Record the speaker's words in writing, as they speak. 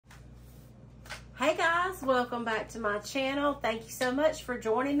Hey guys, welcome back to my channel. Thank you so much for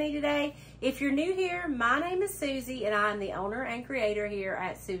joining me today. If you're new here, my name is Susie and I'm the owner and creator here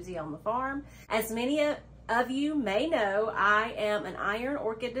at Susie on the Farm. As many of you may know, I am an iron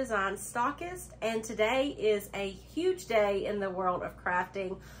orchid design stockist, and today is a huge day in the world of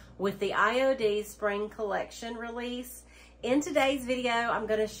crafting with the IOD Spring Collection release. In today's video, I'm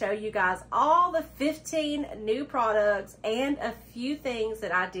going to show you guys all the 15 new products and a few things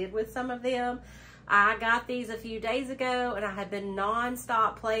that I did with some of them. I got these a few days ago and I have been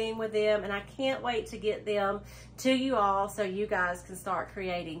non-stop playing with them, and I can't wait to get them to you all so you guys can start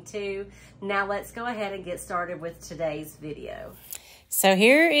creating too. Now let's go ahead and get started with today's video. So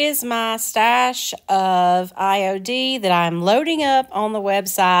here is my stash of IOD that I'm loading up on the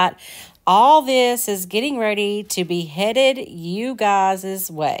website. All this is getting ready to be headed you guys'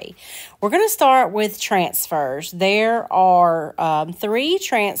 way. We're going to start with transfers. There are 3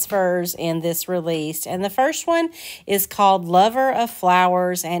 transfers in this release, and the first one is called Lover of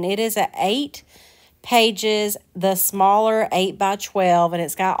Flowers, and it is at 8 pages, the smaller 8x12, and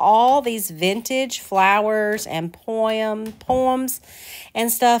it's got all these vintage flowers and poems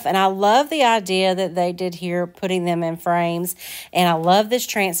and stuff. And I love the idea that they did here, putting them in frames. And I love this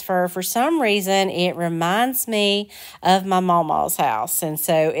transfer. For some reason, it reminds me of my mama's house, and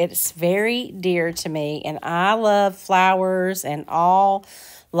so it's very dear to me. And I love flowers and all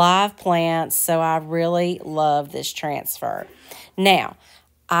live plants, so I really love this transfer. Now,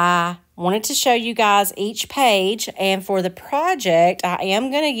 I wanted to show you guys each page, and for the project, I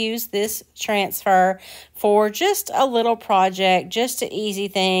am going to use this transfer for just a little project, just an easy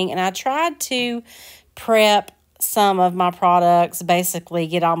thing. And I tried to prep some of my products, basically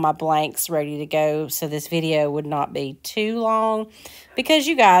get all my blanks ready to go so this video would not be too long, because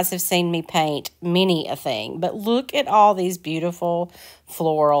you guys have seen me paint many a thing. But look at all these beautiful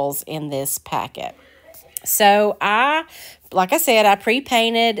florals in this packet. So like I said, I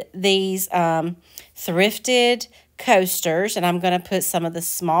pre-painted these thrifted coasters, and I'm going to put some of the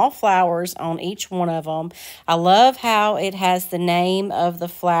small flowers on each one of them. I love how it has the name of the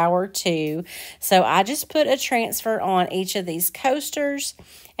flower too. So I just put a transfer on each of these coasters.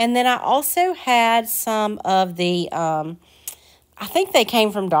 And then I also had some of the, I think they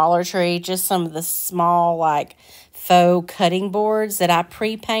came from Dollar Tree, just some of the small like faux cutting boards that I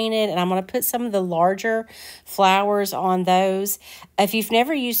pre-painted, and I'm going to put some of the larger flowers on those. If you've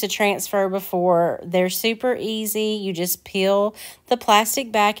never used a transfer before, they're super easy. You just peel the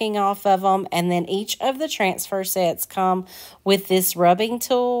plastic backing off of them, and then each of the transfer sets come with this rubbing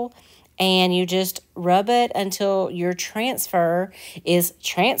tool, and you just rub it until your transfer is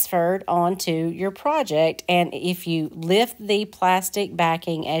transferred onto your project. And if you lift the plastic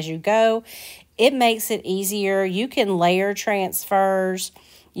backing as you go, it makes it easier. You can layer transfers.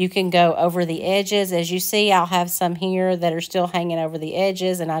 You can go over the edges. As you see, I'll have some here that are still hanging over the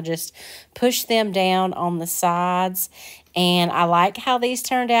edges, and I just push them down on the sides. And I like how these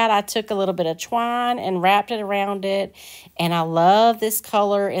turned out. I took a little bit of twine and wrapped it around it. And I love this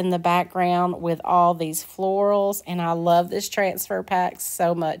color in the background with all these florals. And I love this transfer pack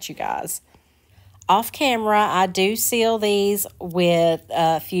so much, you guys. Off camera, I do seal these with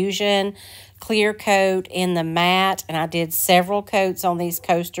Fusion clear coat in the matte, and I did several coats on these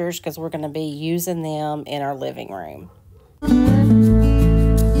coasters because we're going to be using them in our living room.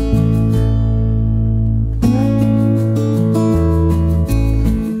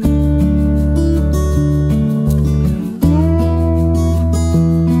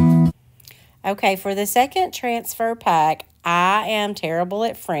 Okay, for the second transfer pack, I am terrible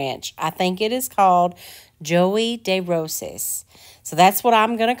at French. I think it is called Joie de Roses. So that's what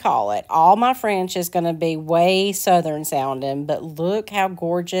I'm going to call it. All my French is going to be way southern sounding, but look how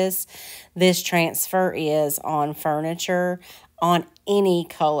gorgeous this transfer is on furniture, on any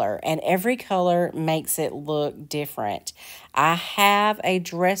color, and every color makes it look different. I have a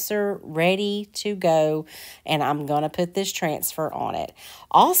dresser ready to go, and I'm going to put this transfer on it.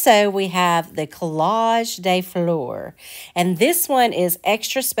 Also, we have the Collage des Fleurs, and this one is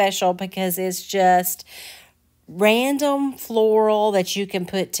extra special because it's just random floral that you can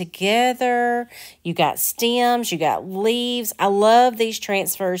put together. You got stems, you got leaves. I love these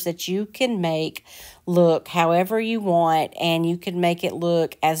transfers that you can make look however you want, and you can make it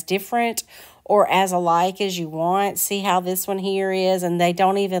look as different or as alike as you want. See how this one here is, and they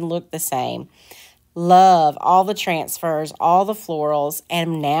don't even look the same. Love all the transfers, all the florals,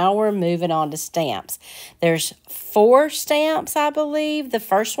 and now we're moving on to stamps. There's 4 stamps, I believe. The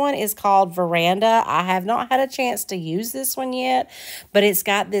first one is called Veranda. I have not had a chance to use this one yet, but it's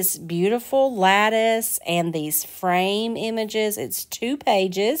got this beautiful lattice and these frame images. It's 2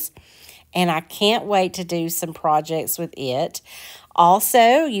 pages, and I can't wait to do some projects with it.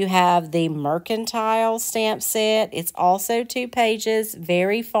 Also, you have the Mercantile stamp set. It's also 2 pages,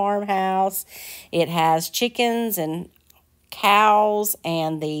 very farmhouse. It has chickens and cows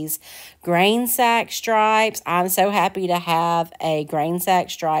and these grain sack stripes. I'm so happy to have a grain sack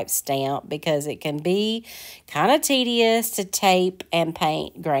stripe stamp because it can be kind of tedious to tape and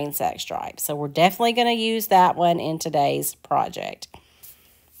paint grain sack stripes. So we're definitely going to use that one in today's project.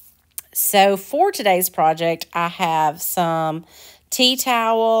 So for today's project, I have some tea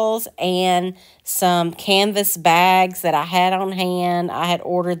towels and some canvas bags that I had on hand. I had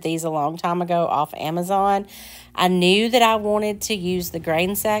ordered these a long time ago off Amazon. I knew that I wanted to use the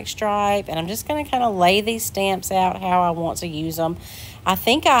grain sack stripe, and I'm just going to kind of lay these stamps out how I want to use them. I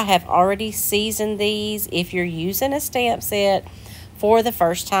think I have already seasoned these. If you're using a stamp set for the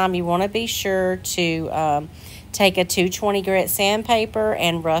first time, you want to be sure to take a 220 grit sandpaper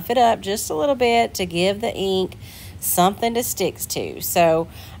and rough it up just a little bit to give the ink something to stick to. So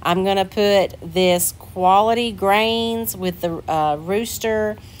I'm going to put this quality grains with the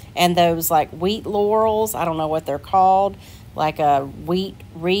rooster and those like wheat laurels. I don't know what they're called, like a wheat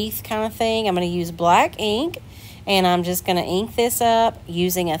wreath kind of thing. I'm going to use black ink, and I'm just going to ink this up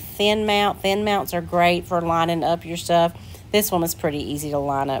using a thin mount. Thin mounts are great for lining up your stuff. This one was pretty easy to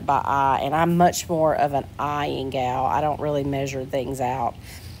line up by eye, and I'm much more of an eyeing gal. I don't really measure things out.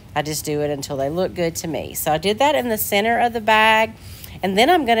 I just do it until they look good to me. So I did that in the center of the bag. And then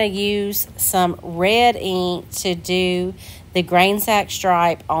I'm going to use some red ink to do the grain sack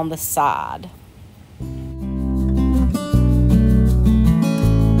stripe on the side.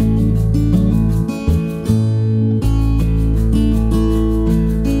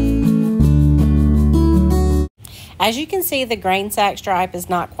 As you can see, the grain sack stripe is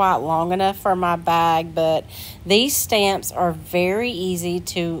not quite long enough for my bag, but these stamps are very easy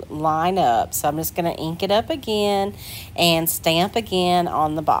to line up. So I'm just going to ink it up again and stamp again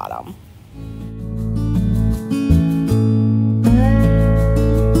on the bottom.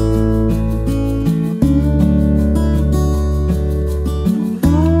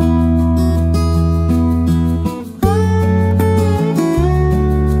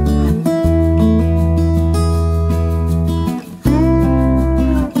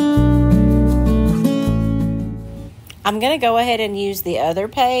 I'm going to go ahead and use the other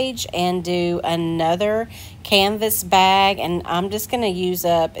page and do another canvas bag, and I'm just going to use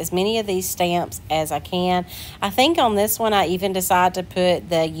up as many of these stamps as I can. I think on this one I even decided to put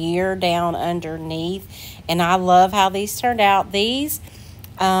the year down underneath, and I love how these turned out. These,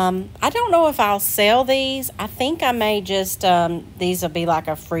 I don't know if I'll sell these. I think I may just, these will be like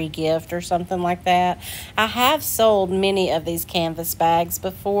a free gift or something like that. I have sold many of these canvas bags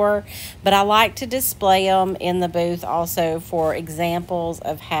before, but I like to display them in the booth also for examples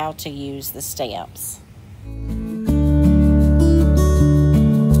of how to use the stamps.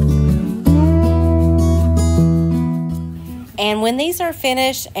 And when these are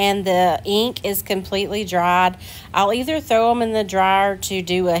finished and the ink is completely dried, I'll either throw them in the dryer to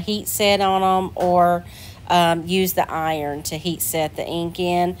do a heat set on them or use the iron to heat set the ink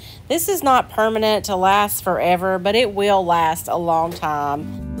in. This is not permanent to last forever, but it will last a long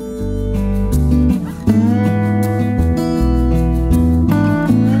time.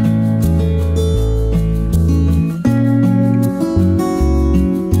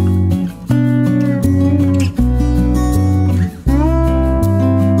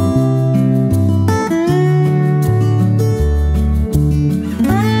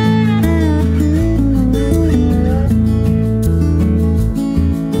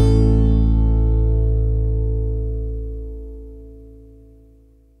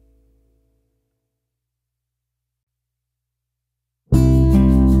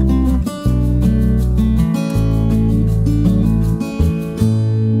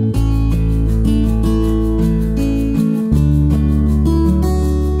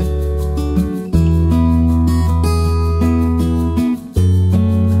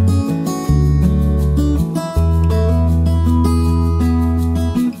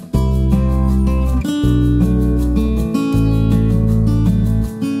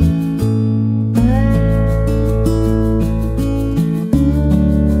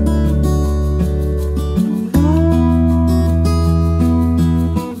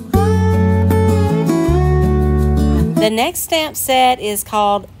 The next stamp set is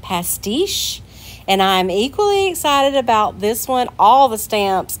called Pastiche, and I'm equally excited about this one. All the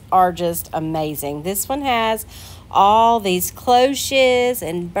stamps are just amazing. This one has all these cloches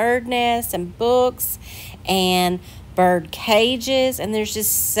and bird nests and books and bird cages, and there's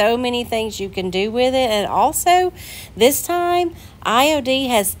just so many things you can do with it. And also this time IOD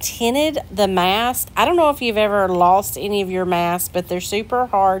has tinted the mask. I don't know if you've ever lost any of your masks, but they're super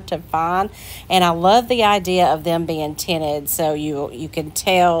hard to find. And I love the idea of them being tinted so you can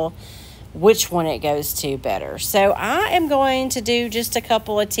tell which one it goes to better. So I am going to do just a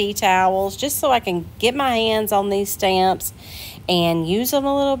couple of tea towels just so I can get my hands on these stamps and use them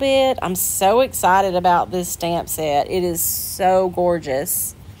a little bit. I'm so excited about this stamp set. It is so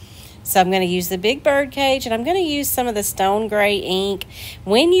gorgeous. So I'm going to use the big bird cage, and I'm going to use some of the stone gray ink.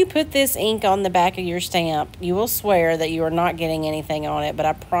 When you put this ink on the back of your stamp, you will swear that you are not getting anything on it, but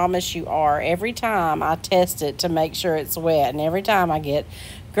I promise you are. Every time I test it to make sure it's wet, and every time I get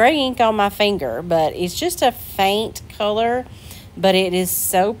gray ink on my finger, but it's just a faint color, but it is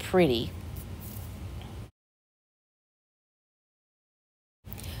so pretty.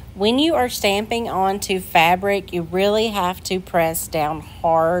 When you are stamping onto fabric, you really have to press down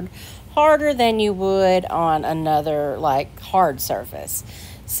harder than you would on another like hard surface.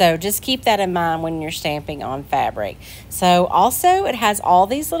 So just keep that in mind when you're stamping on fabric. So also it has all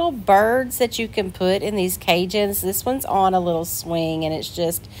these little birds that you can put in these cages. This one's on a little swing and it's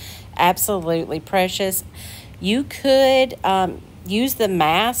just absolutely precious. You could use the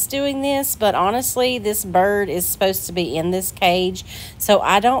mask doing this, but honestly this bird is supposed to be in this cage, so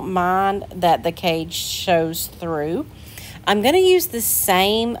I don't mind that the cage shows through. I'm going to use the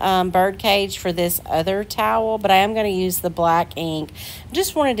same bird cage for this other towel, but I am going to use the black ink. I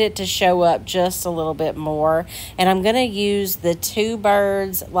just wanted it to show up just a little bit more. And I'm going to use the two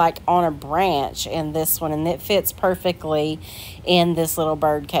birds like on a branch in this one, and it fits perfectly in this little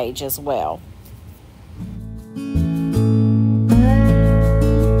bird cage as well.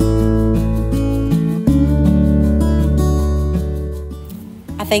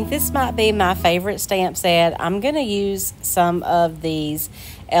 I think this might be my favorite stamp set. I'm going to use some of these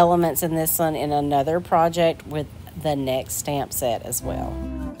elements in this one in another project with the next stamp set as well.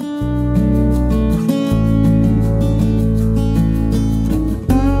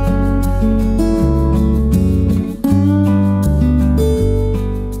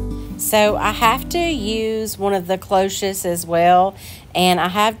 So I have to use one of the cloches as well. And I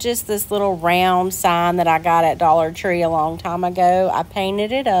have just this little round sign that I got at Dollar Tree a long time ago. I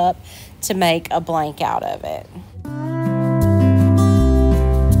painted it up to make a blank out of it.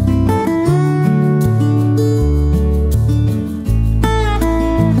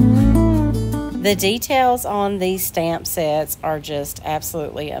 The details on these stamp sets are just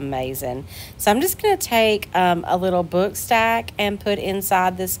absolutely amazing. So I'm just going to take a little book stack and put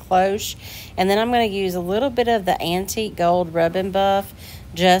inside this cloche. And then I'm going to use a little bit of the antique gold rub and buff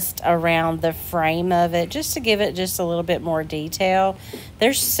just around the frame of it, just to give it just a little bit more detail.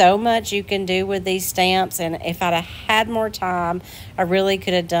 There's so much you can do with these stamps, and if I'd have had more time, I really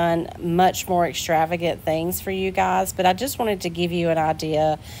could have done much more extravagant things for you guys, but I just wanted to give you an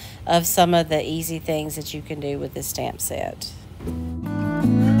idea of some of the easy things that you can do with this stamp set.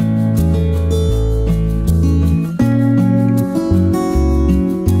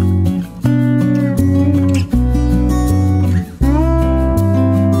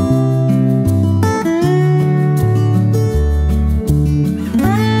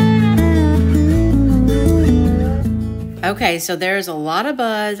 Okay, so there's a lot of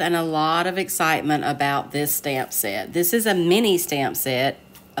buzz and a lot of excitement about this stamp set. This is a mini stamp set,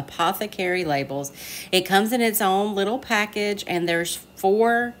 apothecary labels. It comes in its own little package, and there's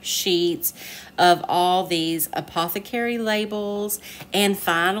 4 sheets of all these apothecary labels, and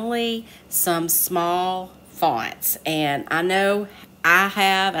finally some small fonts. And I know I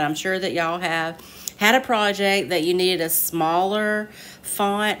have, and I'm sure that y'all have, had a project that you needed a smaller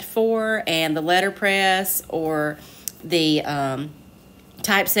font for, and the letterpress or the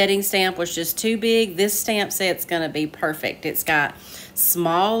typesetting stamp was just too big. This stamp set's going to be perfect. It's got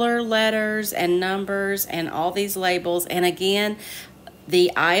smaller letters and numbers and all these labels. And again,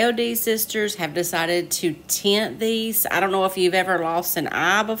 the IOD sisters have decided to tint these. I don't know if you've ever lost an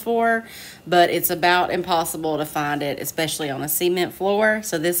eye before, but it's about impossible to find it, especially on a cement floor.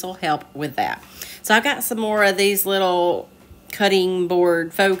 So this will help with that. So I've got some more of these little cutting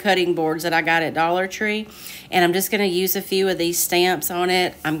board, faux cutting boards that I got at Dollar Tree, and I'm just going to use a few of these stamps on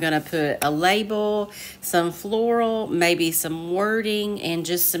it. I'm going to put a label, some floral, maybe some wording, and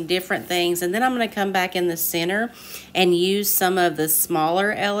just some different things. And then I'm going to come back in the center and use some of the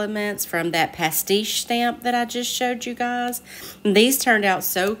smaller elements from that pastiche stamp that I just showed you guys. And these turned out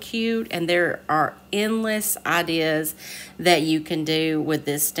so cute, and there are endless ideas that you can do with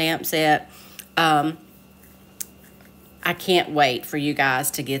this stamp set. I can't wait for you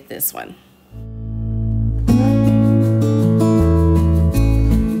guys to get this one.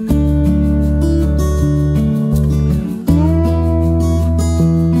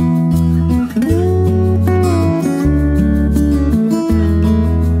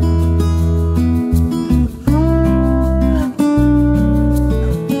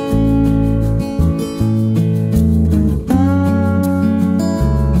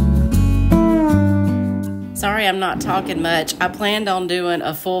 I'm not talking much. I planned on doing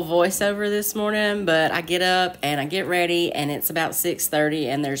a full voiceover this morning, but I get up and I get ready and it's about 6:30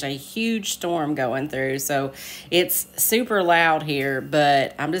 and there's a huge storm going through. So it's super loud here,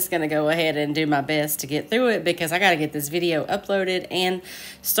 but I'm just going to go ahead and do my best to get through it because I got to get this video uploaded and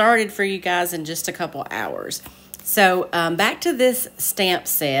started for you guys in just a couple hours. So back to this stamp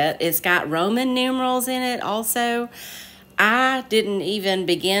set. It's got Roman numerals in it also. I didn't even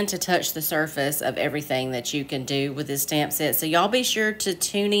begin to touch the surface of everything that you can do with this stamp set. So y'all be sure to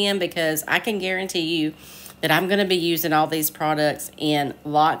tune in because I can guarantee you that I'm going to be using all these products in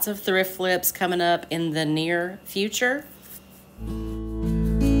lots of thrift flips coming up in the near future.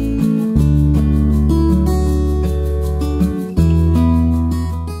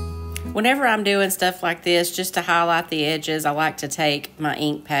 Whenever I'm doing stuff like this, just to highlight the edges, I like to take my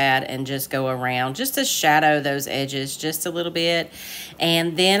ink pad and just go around just to shadow those edges just a little bit.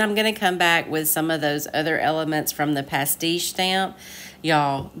 And then I'm going to come back with some of those other elements from the pastiche stamp.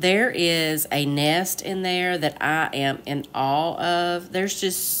 Y'all, there is a nest in there that I am in awe of. There's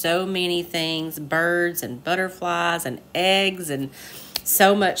just so many things, birds and butterflies and eggs and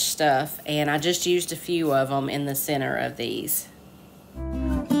so much stuff. And I just used a few of them in the center of these.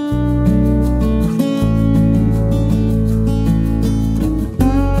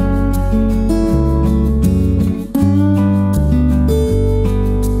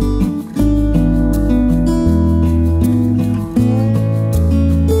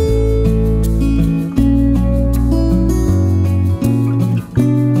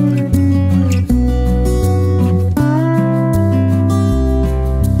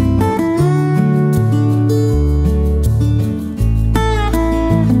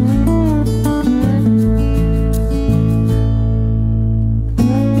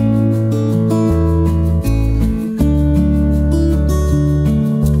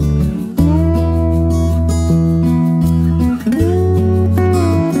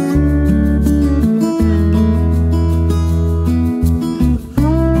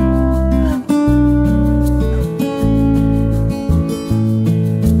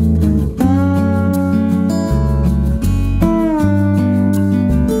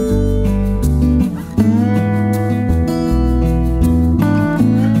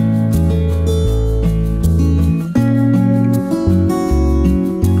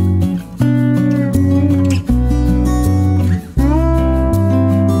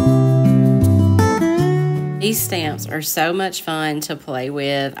 These stamps are so much fun to play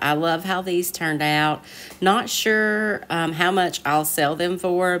with. I love how these turned out. Not sure how much I'll sell them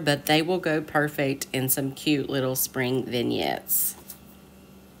for, but they will go perfect in some cute little spring vignettes.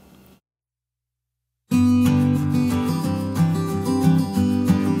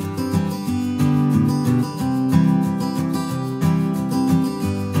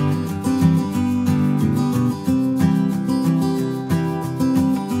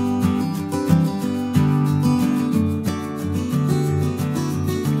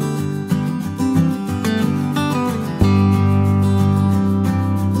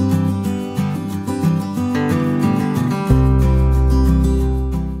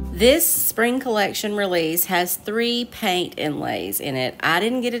 This spring collection release has 3 paint inlays in it. I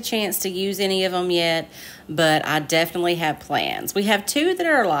didn't get a chance to use any of them yet, but I definitely have plans. We have 2 that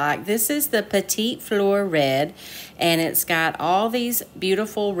are alike. This is the Petite Fleur Red, and it's got all these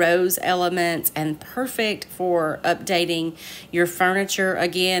beautiful rose elements and perfect for updating your furniture.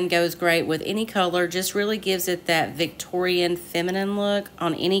 Again, goes great with any color, just really gives it that Victorian feminine look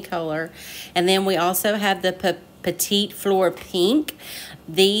on any color. And then we also have the Petite Fleur Pink.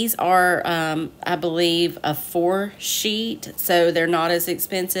 These are, I believe, a 4 sheet, so they're not as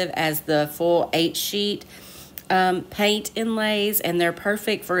expensive as the full 8 sheet paint inlays, and they're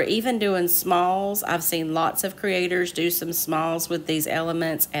perfect for even doing smalls. I've seen lots of creators do some smalls with these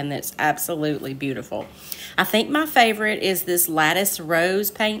elements, and it's absolutely beautiful. I think my favorite is this Lattice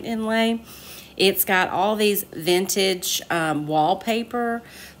Rose paint inlay. It's got all these vintage wallpaper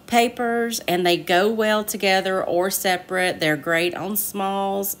papers, and they go well together or separate. They're great on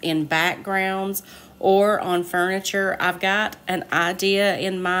smalls, in backgrounds, or on furniture. I've got an idea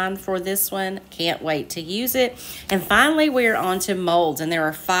in mind for this one. Can't wait to use it. And finally, we're on to molds, and there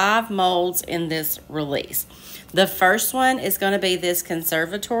are 5 molds in this release. The first one is going to be this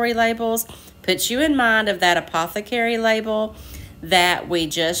conservatory labels. Puts you in mind of that apothecary label that we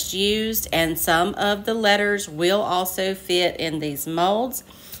just used, and some of the letters will also fit in these molds.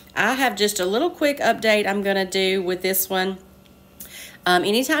 I have just a little quick update I'm going to do with this one.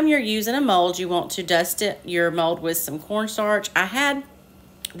 Anytime you're using a mold, you want to dust your mold with some cornstarch. I had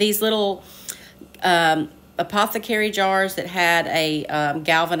these little apothecary jars that had a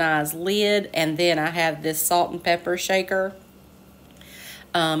galvanized lid, and then I have this salt and pepper shaker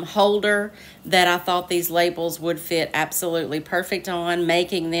holder that I thought these labels would fit absolutely perfect on,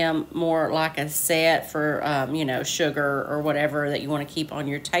 making them more like a set for, you know, sugar or whatever that you want to keep on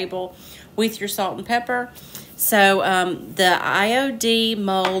your table with your salt and pepper. So the IOD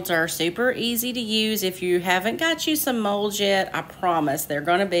molds are super easy to use. If you haven't got you some molds yet, I promise they're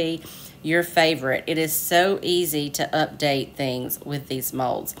going to be your favorite. It is so easy to update things with these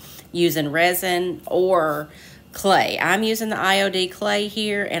molds using resin or clay. I'm using the IOD clay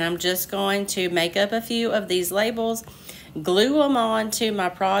here, and I'm just going to make up a few of these labels, glue them on to my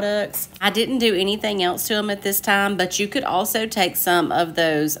products. I didn't do anything else to them at this time, but you could also take some of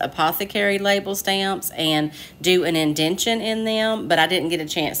those apothecary label stamps and do an indentation in them, but I didn't get a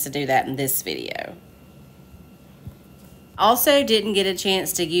chance to do that in this video. Also didn't get a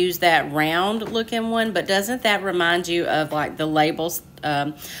chance to use that round looking one, but doesn't that remind you of like the labels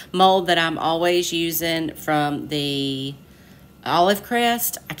mold that I'm always using from the Olive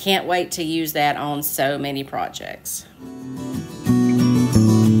Crest? I can't wait to use that on so many projects.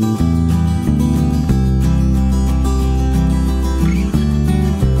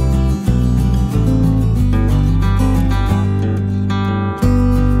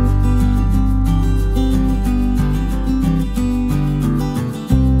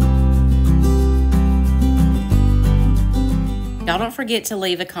 Y'all don't forget to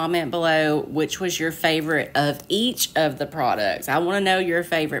leave a comment below which was your favorite of each of the products. I want to know your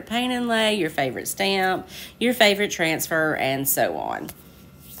favorite paint and lay, your favorite stamp, your favorite transfer, and so on.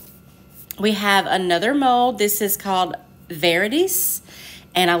 We have another mold. This is called Veritas,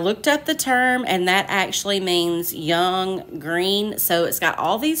 and I looked up the term, and that actually means young green. So it's got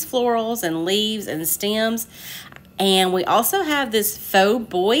all these florals and leaves and stems. And we also have this faux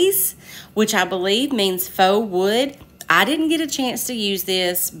bois, which I believe means faux wood. I didn't get a chance to use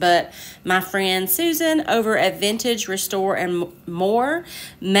this, but my friend Susan over at Vintage Restore and More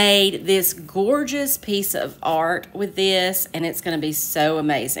made this gorgeous piece of art with this, and it's going to be so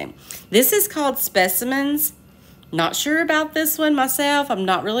amazing. This is called Specimens. Not sure about this one myself. I'm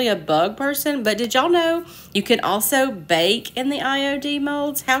not really a bug person, but did y'all know you can also bake in the IOD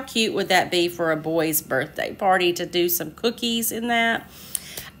molds? How cute would that be for a boy's birthday party to do some cookies in that?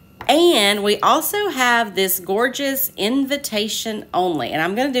 And we also have this gorgeous invitation only, and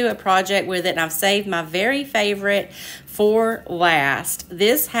I'm going to do a project with it, and I've saved my very favorite for last.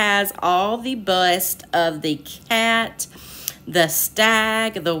 This has all the bust of the cat, the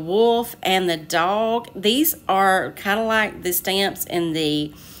stag, the wolf, and the dog. These are kind of like the stamps in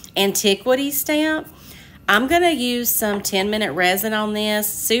the antiquity stamp. I'm going to use some 10-minute resin on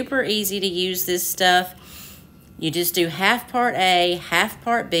this. Super easy to use this stuff. You just do half part A, half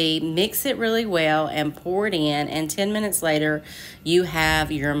part B, mix it really well, and pour it in, and 10 minutes later, you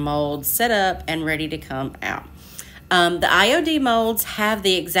have your mold set up and ready to come out. The IOD molds have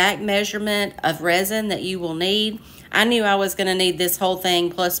the exact measurement of resin that you will need. I knew I was going to need this whole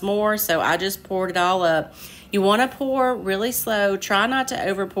thing plus more, so I just poured it all up. You want to pour really slow. Try not to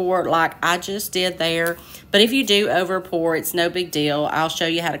over pour like I just did there. But if you do over pour, it's no big deal. I'll show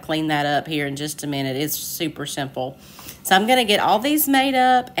you how to clean that up here in just a minute. It's super simple. So I'm going to get all these made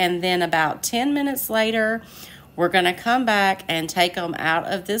up, and then about 10 minutes later, we're going to come back and take them out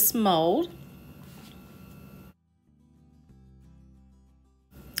of this mold.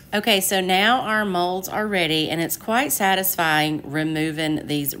 Okay, so now our molds are ready, and it's quite satisfying removing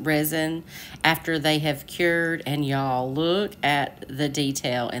these resin after they have cured, and y'all look at the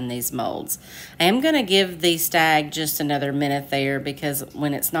detail in these molds. I am going to give the stag just another minute there, because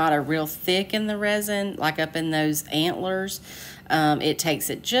when it's not a real thick in the resin, like up in those antlers, it takes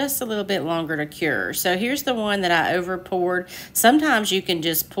it just a little bit longer to cure. So here's the one that I over poured. Sometimes you can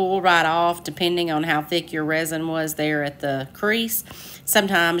just pull right off depending on how thick your resin was there at the crease.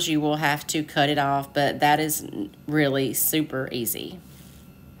 Sometimes you will have to cut it off, but that is really super easy.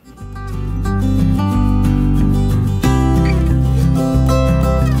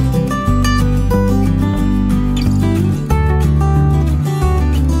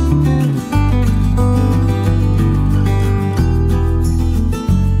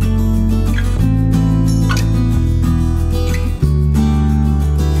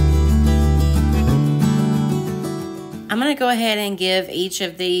 Go ahead and give each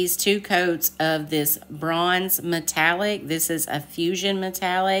of these 2 coats of this bronze metallic. This is a fusion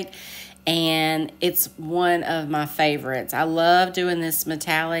metallic, and it's one of my favorites. I love doing this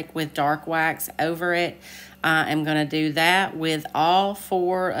metallic with dark wax over it. I am going to do that with all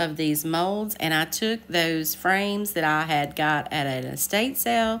 4 of these molds, and I took those frames that I had got at an estate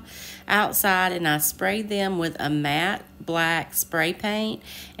sale outside and I sprayed them with a matte black spray paint,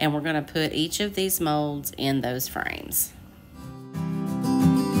 and we're going to put each of these molds in those frames.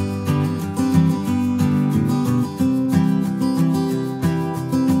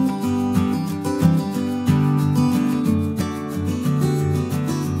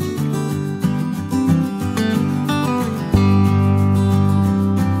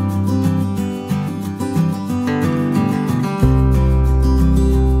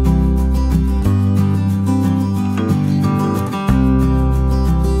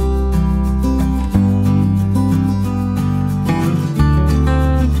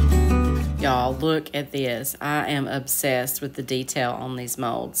 Look at this. I am obsessed with the detail on these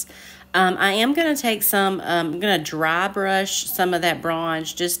molds. I am going to take some, I'm going to dry brush some of that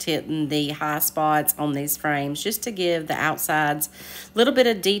bronze, just hitting the high spots on these frames, just to give the outsides a little bit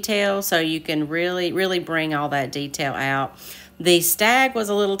of detail so you can really bring all that detail out. The stag was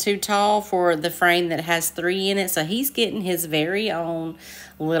a little too tall for the frame that has 3 in it, so he's getting his very own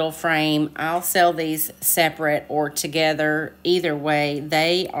little frame. I'll sell these separate or together. Either way,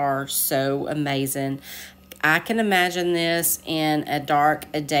 they are so amazing. I can imagine this in a dark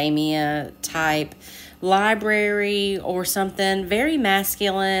Adamia type library or something. Very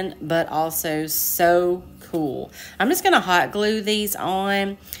masculine, but also so cool. I'm just going to hot glue these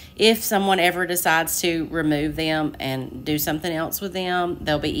on. If someone ever decides to remove them and do something else with them,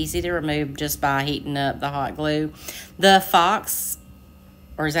 they'll be easy to remove just by heating up the hot glue. The fox,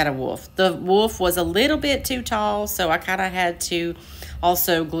 or is that a wolf? The wolf was a little bit too tall, so I kind of had to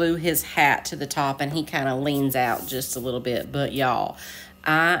also glue his hat to the top, and he kind of leans out just a little bit. But y'all,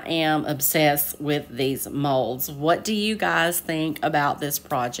 I am obsessed with these molds. What do you guys think about this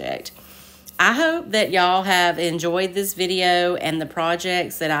project? I hope that y'all have enjoyed this video and the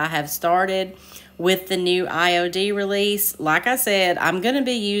projects that I have started with the new IOD release. Like I said, I'm going to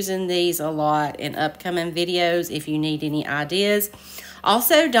be using these a lot in upcoming videos if you need any ideas.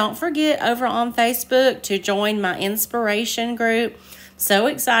 Also, don't forget over on Facebook to join my inspiration group. So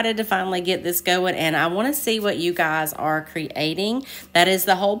excited to finally get this going, and I want to see what you guys are creating. That is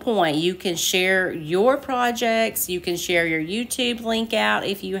the whole point. You can share your projects. You can share your YouTube link out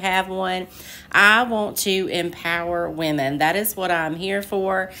if you have one. I want to empower women. That is what I'm here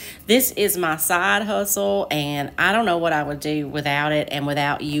for. This is my side hustle, and I don't know what I would do without it and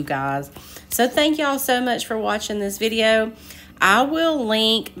without you guys. So thank y'all so much for watching this video. I will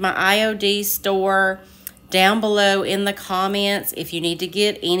link my IOD store down below in the comments if you need to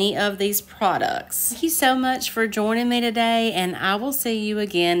get any of these products. Thank you so much for joining me today, and I will see you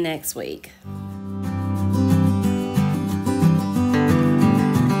again next week.